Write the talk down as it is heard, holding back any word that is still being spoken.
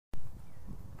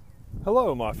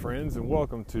Hello, my friends, and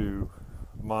welcome to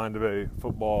Mind of a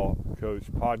Football Coach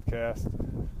podcast.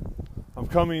 I'm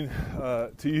coming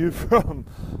to you from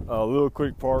Little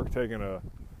Creek Park, taking a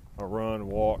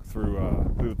walk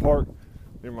through the park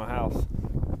near my house.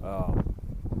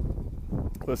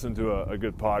 Listened to a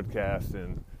good podcast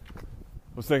and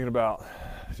was thinking about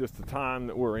just the time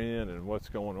that we're in and what's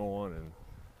going on and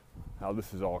how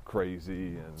this is all crazy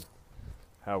and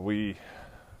how we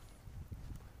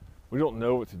don't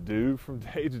know what to do from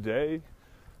day to day,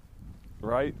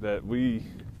 right? That we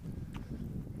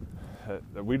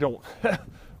don't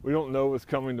we don't know what's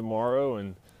coming tomorrow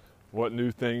and what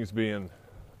new things being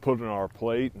put on our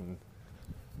plate and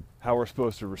how we're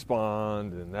supposed to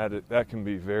respond, and that can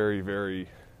be very, very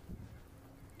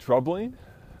troubling,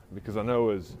 because I know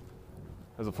as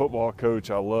a football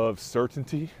coach I love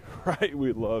certainty, right?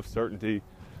 We love certainty.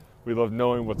 We love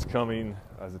knowing what's coming.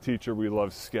 As a teacher, we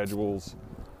love schedules.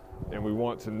 And we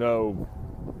want to know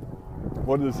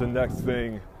what is the next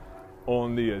thing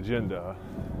on the agenda.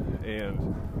 And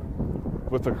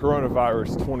with the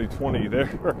coronavirus 2020,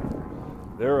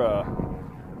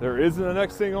 there isn't a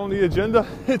next thing on the agenda.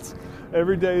 It's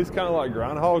every day is kind of like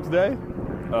Groundhog's Day,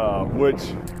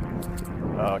 which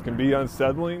can be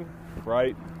unsettling,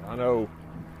 right? I know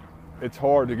it's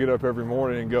hard to get up every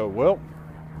morning and go, well,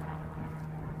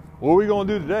 what are we going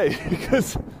to do today?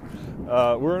 Because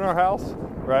we're in our house,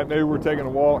 right? Maybe we're taking a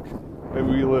walk. Maybe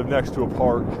we live next to a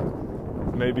park.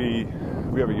 Maybe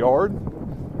we have a yard.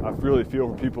 I really feel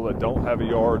for people that don't have a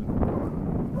yard.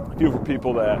 I feel for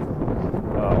people that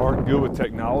aren't good with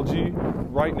technology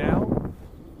right now,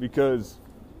 because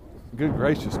good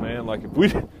gracious, man, like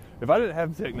if I didn't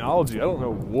have technology, I don't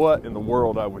know what in the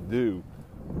world I would do.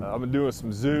 I've been doing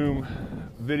some Zoom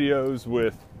videos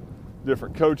with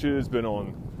different coaches, been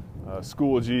on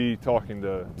Schoology talking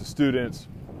to students,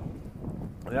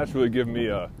 and that's really given me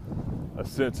a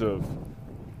sense of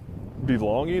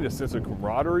belonging, a sense of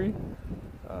camaraderie.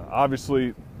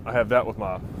 Obviously, I have that with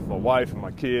my wife and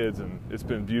my kids, and it's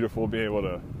been beautiful being able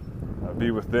to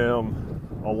be with them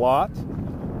a lot,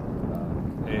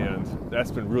 and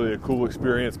that's been really a cool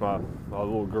experience. My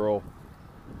little girl,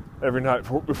 every night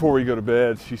before we go to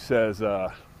bed, she says,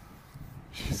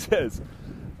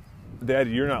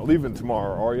 "Daddy, you're not leaving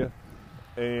tomorrow, are you?"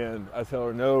 And I tell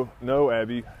her, no,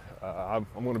 Abby, I'm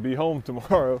going to be home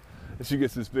tomorrow. And she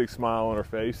gets this big smile on her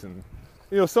face, and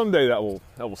someday that will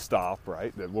stop,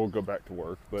 right? That we'll go back to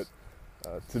work. But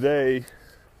today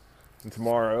and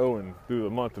tomorrow and through the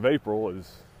month of April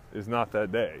is not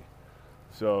that day.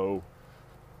 So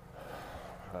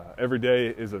every day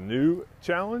is a new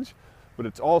challenge, but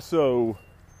it's also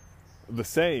the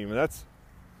same. And that's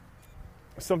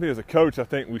something as a coach I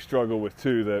think we struggle with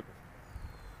too, that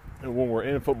when we're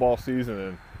in football season,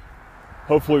 and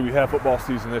hopefully we have football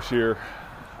season this year,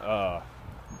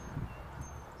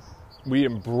 we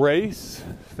embrace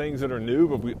things that are new,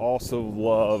 but we also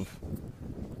love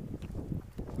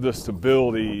the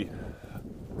stability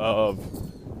of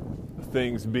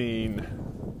things being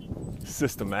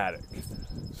systematic.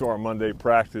 So our Monday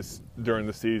practice during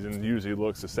the season usually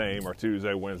looks the same, our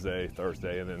Tuesday, Wednesday,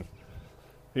 Thursday, and then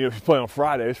if you play on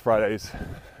Friday's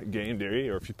game day,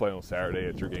 or if you play on Saturday,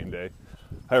 it's your game day,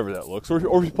 however that looks. Or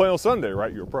if you play on Sunday,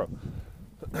 right, you're a pro.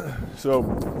 So,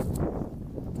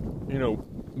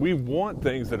 we want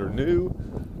things that are new,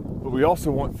 but we also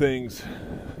want things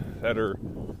that are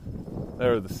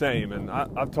the same. And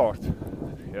I've talked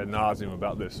ad nauseum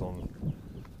about this on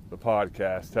the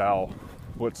podcast, how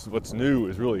what's new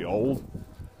is really old.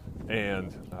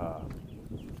 And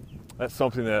that's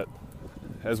something that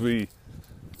as we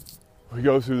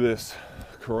go through this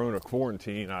corona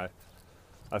quarantine, I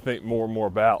think more and more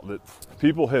about that.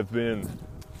 People have been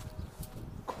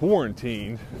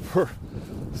quarantined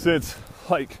since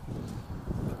like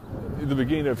the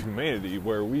beginning of humanity,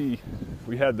 where we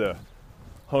had to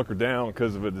hunker down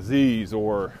because of a disease,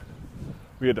 or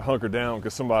we had to hunker down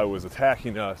because somebody was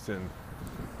attacking us, and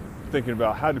thinking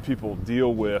about how do people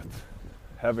deal with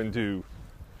having to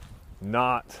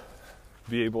not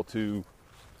be able to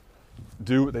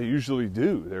do what they usually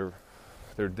do.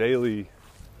 Their daily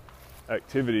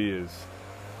activity is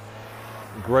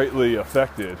greatly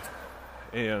affected.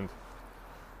 And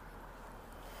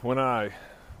when I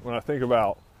think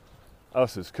about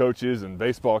us as coaches, and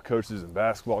baseball coaches and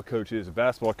basketball coaches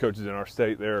in our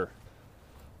state, their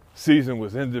season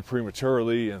was ended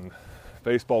prematurely, and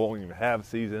baseball won't even have a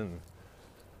season.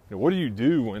 What do you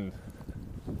do when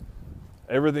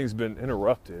everything's been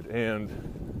interrupted? And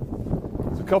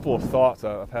there's a couple of thoughts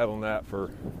I've had on that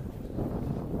for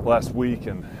last week.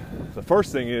 And the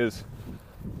first thing is,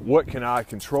 what can I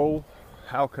control?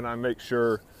 How can I make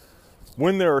sure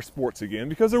when there are sports again,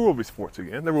 because there will be sports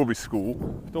again, there will be school.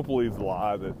 Don't believe the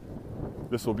lie that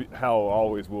this will be how it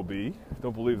always will be.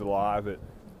 Don't believe the lie that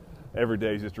every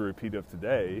day is just a repeat of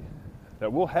today,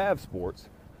 that we'll have sports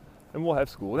and we'll have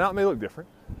school. Now it may look different,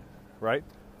 right?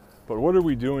 But what are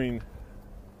we doing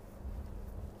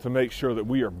to make sure that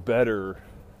we are better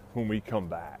when we come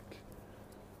back?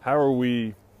 How are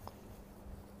we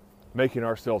making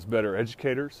ourselves better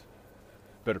educators,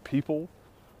 better people,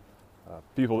 a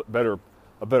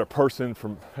better person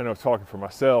from, talking for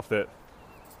myself, that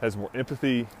has more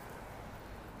empathy,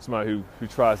 somebody who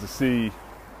tries to see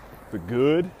the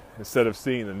good instead of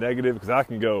seeing the negative, because I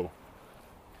can go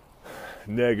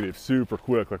negative super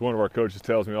quick. Like one of our coaches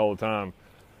tells me all the time,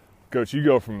 Coach, you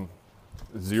go from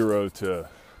 0 to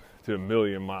a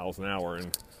million miles an hour,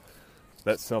 and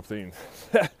that's something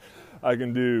that I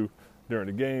can do during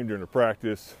the game, during the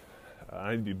practice.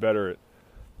 I need to be better at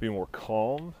being more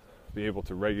calm, be able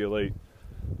to regulate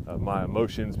my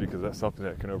emotions, because that's something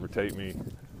that can overtake me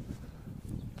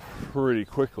pretty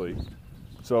quickly.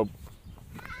 So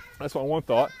that's my one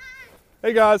thought.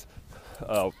 Hey guys,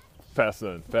 pass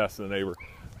the neighbor.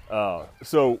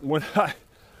 So when I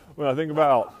think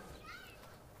about,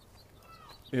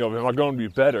 am I going to be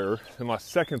better? And my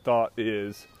second thought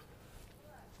is,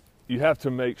 you have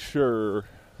to make sure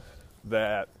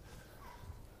that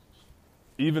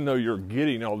even though you're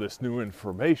getting all this new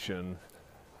information,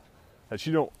 that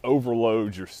you don't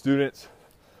overload your students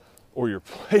or your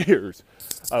players.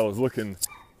 I was looking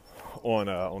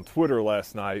on Twitter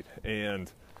last night,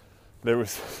 and there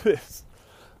was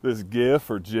this GIF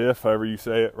or GIF, however you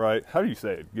say it, right? How do you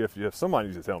say it? GIF? Somebody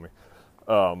needs to tell me.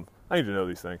 I need to know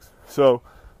these things. So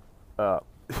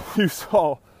you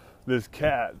saw this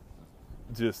cat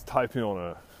just typing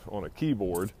on a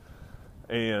keyboard,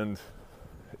 and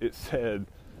it said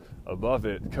above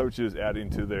it, coaches adding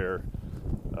to their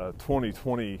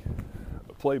 2020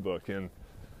 playbook. And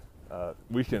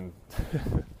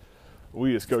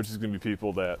we as coaches can be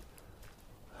people that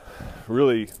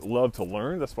really love to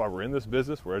learn. That's why we're in this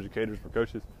business. We're educators, we're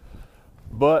coaches.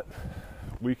 But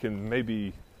we can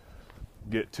maybe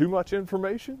get too much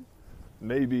information.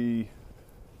 Maybe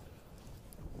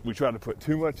we try to put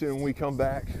too much in when we come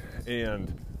back,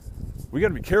 and we got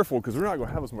to be careful, because we're not going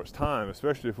to have as much time,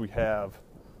 especially if we have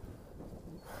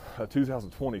a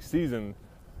 2020 season.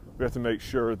 We have to make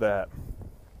sure that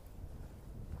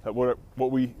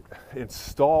what we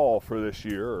install for this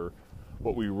year, or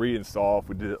what we reinstall if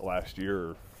we did it last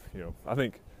year, or,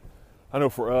 I know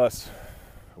for us,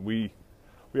 we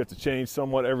have to change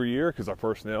somewhat every year because our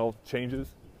personnel changes,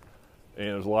 and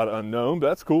there's a lot of unknown, but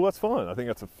that's cool, that's fun. I think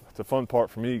it's a fun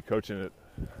part for me coaching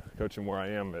where I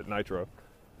am at Nitro.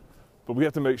 But we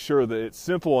have to make sure that it's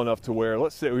simple enough to where,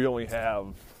 let's say we only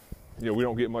have, we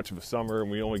don't get much of a summer and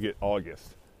we only get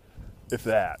August, if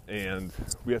that, and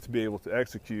we have to be able to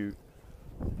execute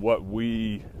what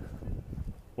we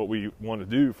want to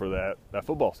do for that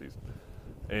football season.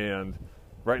 And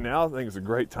right now, I think it's a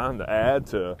great time to add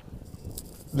to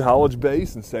knowledge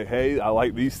base and say, hey, I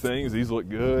like these things, these look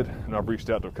good. And I've reached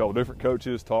out to a couple different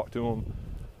coaches, talked to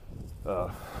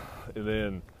them, and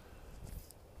then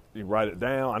you write it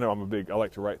down. I know I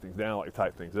like to write things down, I like to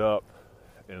type things up,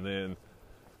 and then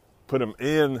put them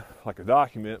in like a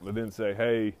document, but then say,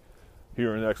 hey,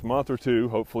 here in the next month or two,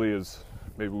 hopefully, as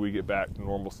maybe we get back to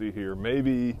normalcy here,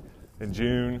 maybe in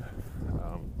June.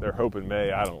 They're hoping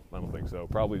May. I don't think so.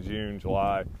 Probably June,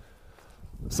 July.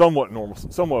 Somewhat of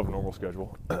a normal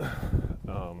schedule.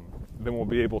 Then we'll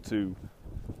be able to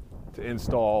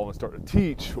install and start to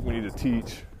teach what we need to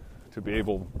teach to be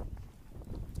able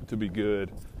to be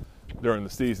good during the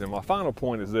season. My final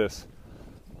point is this: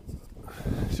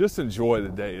 just enjoy the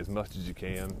day as much as you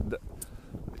can.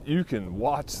 You can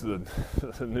watch the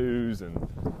news and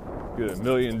get a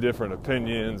million different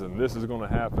opinions, and this is going to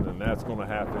happen and that's going to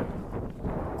happen.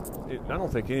 I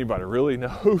don't think anybody really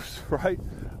knows, right?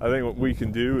 I think what we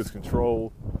can do is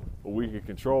control what we can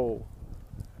control,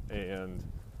 and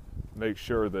make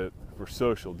sure that we're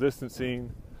social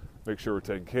distancing, make sure we're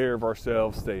taking care of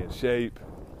ourselves, stay in shape,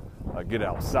 get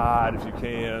outside if you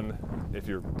can, if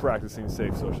you're practicing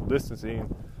safe social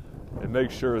distancing, and make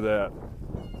sure that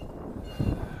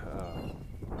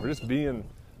we're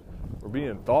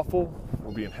being thoughtful,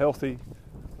 we're being healthy,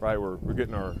 right? We're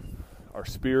getting our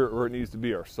spirit where it needs to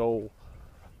be, our soul,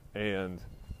 and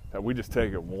that we just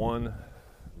take it one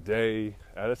day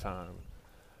at a time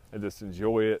and just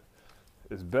enjoy it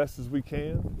as best as we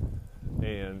can,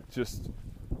 and just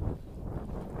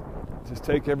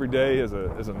take every day as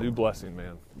a new blessing,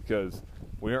 man, because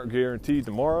we aren't guaranteed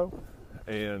tomorrow,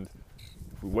 and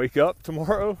if we wake up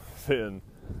tomorrow, then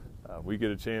we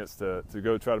get a chance to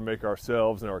go try to make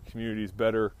ourselves and our communities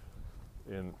better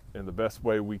in the best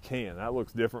way we can. That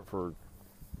looks different for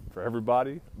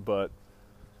everybody, but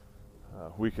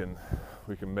we can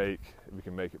make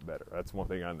it better. That's one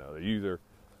thing I know. You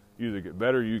either get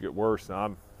better or you get worse.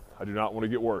 And I do not want to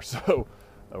get worse. So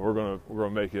we're gonna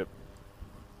make it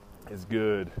as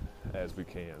good as we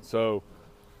can. So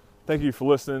thank you for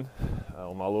listening.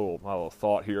 My little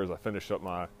thought here as I finish up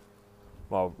my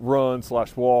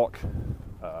run/walk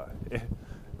in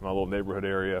my little neighborhood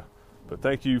area. But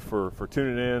thank you for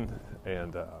tuning in,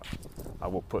 and I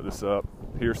will put this up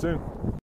here soon.